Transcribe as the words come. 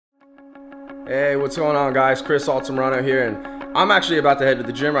Hey, what's going on, guys? Chris Altamirano here, and I'm actually about to head to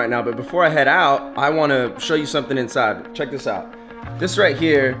the gym right now, but before I head out, I want to show you something inside. Check this out. This right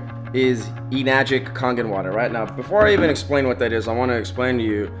here is Enagic Kangen water. Right now, before I even explain what that is, I want to explain to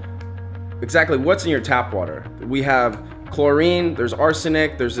you exactly what's in your tap water. We have chlorine, there's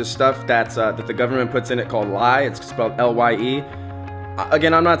arsenic, there's this stuff that's that the government puts in it called lye. It's spelled L-Y-E.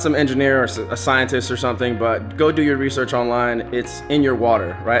 Again, I'm not some engineer or a scientist or something, but go do your research online. It's in your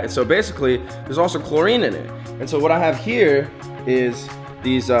water, right? And so basically, there's also chlorine in it. And so what I have here is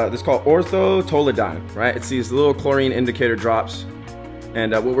these, this is called orthotolidine, right? It's these little chlorine indicator drops.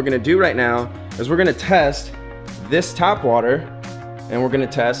 And what we're gonna do right now is we're gonna test this tap water and we're gonna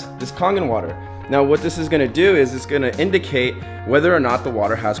test this Kangen water. Now what this is gonna do is it's gonna indicate whether or not the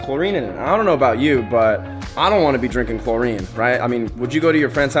water has chlorine in it. I don't know about you, but I don't wanna be drinking chlorine, right? I mean, would you go to your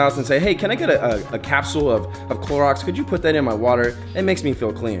friend's house and say, hey, can I get a capsule of Clorox? Could you put that in my water? It makes me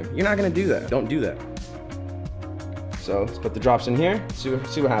feel clean. You're not gonna do that. Don't do that. So let's put the drops in here, see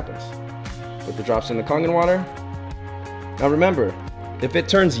what happens. Put the drops in the Kangen water. Now remember, if it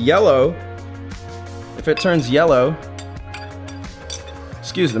turns yellow,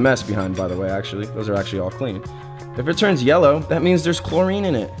 excuse the mess behind, by the way, actually. Those are actually all clean. If it turns yellow, that means there's chlorine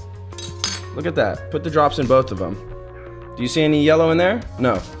in it. Look at that. Put the drops in both of them. Do you see any yellow in there?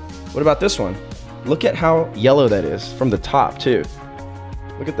 No. What about this one? Look at how yellow that is from the top, too.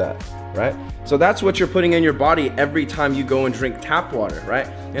 Look at that, right? So that's what you're putting in your body every time you go and drink tap water, right?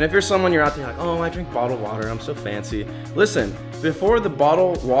 And if you're someone, you're out there like, oh, I drink bottled water, I'm so fancy. Listen, before the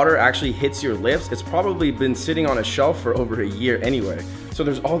bottled water actually hits your lips, it's probably been sitting on a shelf for over a year anyway. So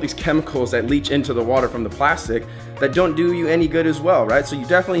there's all these chemicals that leach into the water from the plastic that don't do you any good as well, right? So you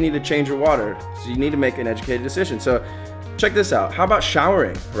definitely need to change your water. So you need to make an educated decision. So check this out. How about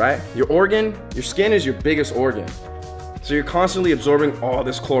showering, right? Your skin is your biggest organ. So you're constantly absorbing all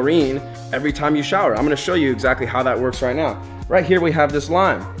this chlorine every time you shower. I'm gonna show you exactly how that works right now. Right here we have this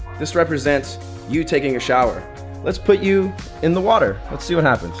lime. This represents you taking a shower. Let's put you in the water. Let's see what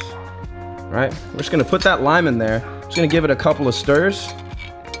happens, right? We're just gonna put that lime in there. Just gonna give it a couple of stirs.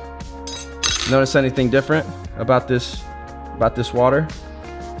 Notice anything different about this water?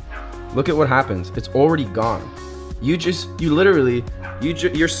 Look at what happens. It's already gone. Your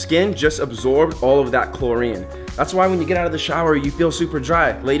skin just absorbed all of that chlorine. That's why when you get out of the shower, you feel super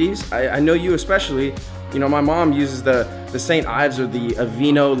dry. Ladies, I know you especially, you know, my mom uses the St. Ives or the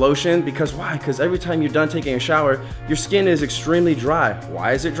Aveeno lotion because why? Because every time you're done taking a shower, your skin is extremely dry.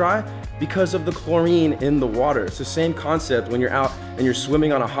 Why is it dry? Because of the chlorine in the water. It's the same concept when you're out and you're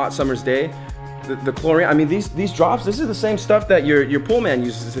swimming on a hot summer's day. The chlorine, I mean, these drops, this is the same stuff that your pool man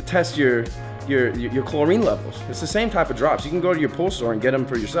uses to test your chlorine levels. It's the same type of drops. You can go to your pool store and get them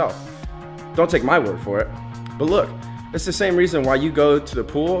for yourself. Don't take my word for it. But look, it's the same reason why you go to the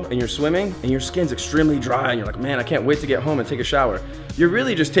pool and you're swimming and your skin's extremely dry and you're like, man, I can't wait to get home and take a shower. You're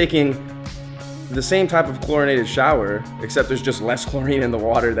really just taking the same type of chlorinated shower, except there's just less chlorine in the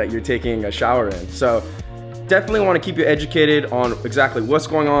water that you're taking a shower in. So definitely want to keep you educated on exactly what's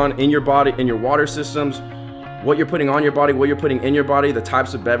going on in your body, in your water systems, what you're putting on your body, what you're putting in your body, the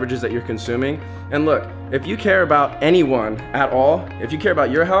types of beverages that you're consuming. And look, if you care about anyone at all, if you care about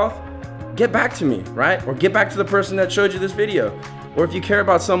your health, get back to me, right? Or get back to the person that showed you this video. Or if you care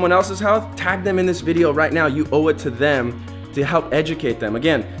about someone else's health, tag them in this video right now. You owe it to them to help educate them.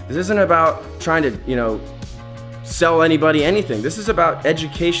 Again, this isn't about trying to, you know, sell anybody anything. This is about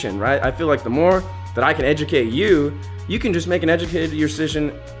education, right? I feel like the more that I can educate you, you can just make an educated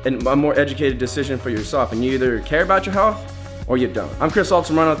decision and a more educated decision for yourself. And you either care about your health or you don't. I'm Chris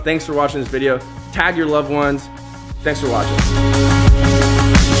Altamirano. Thanks for watching this video. Tag your loved ones. Thanks for watching.